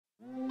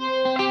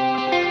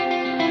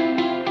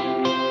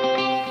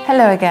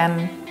Hello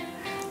again.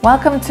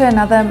 Welcome to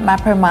another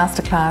Mapro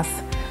Masterclass.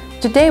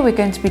 Today we're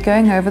going to be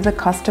going over the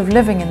cost of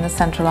living in the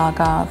central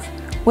Algarve.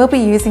 We'll be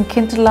using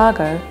Quinta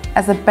Lago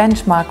as a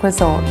benchmark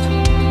resort.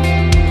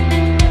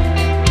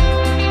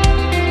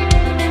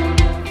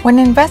 When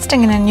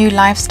investing in a new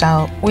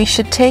lifestyle, we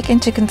should take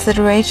into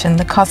consideration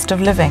the cost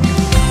of living.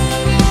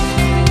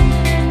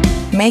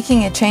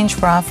 Making a change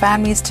for our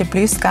families to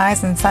blue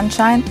skies and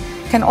sunshine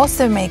can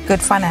also make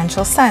good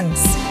financial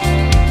sense.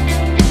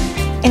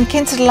 In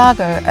Quinta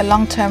Lago, a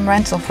long-term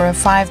rental for a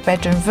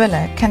 5-bedroom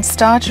villa can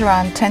start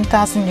around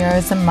 10,000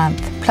 euros a month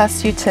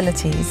plus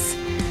utilities.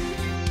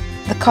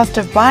 The cost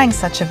of buying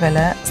such a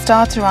villa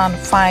starts around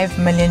 5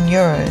 million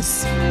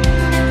euros.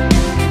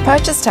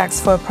 Purchase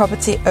tax for a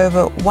property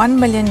over 1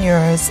 million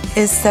euros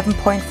is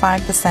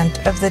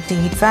 7.5% of the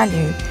deed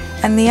value,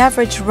 and the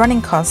average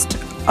running cost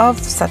of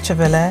such a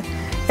villa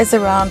is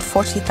around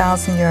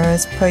 40,000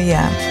 euros per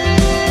year.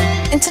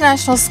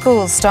 International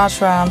schools start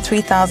around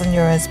 3,000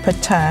 euros per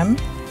term.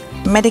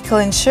 Medical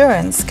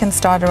insurance can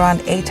start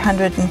around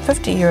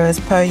 850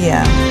 euros per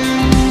year.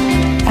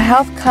 A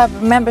health club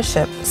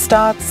membership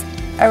starts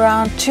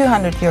around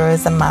 200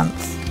 euros a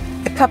month.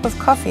 A cup of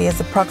coffee is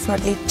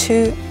approximately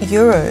 2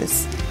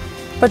 euros.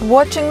 But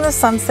watching the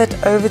sunset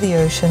over the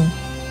ocean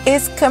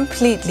is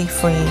completely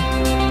free.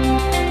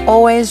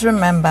 Always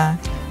remember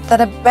that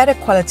a better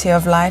quality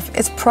of life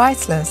is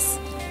priceless.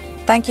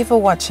 Thank you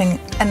for watching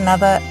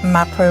another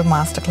Mapro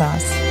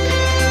Masterclass.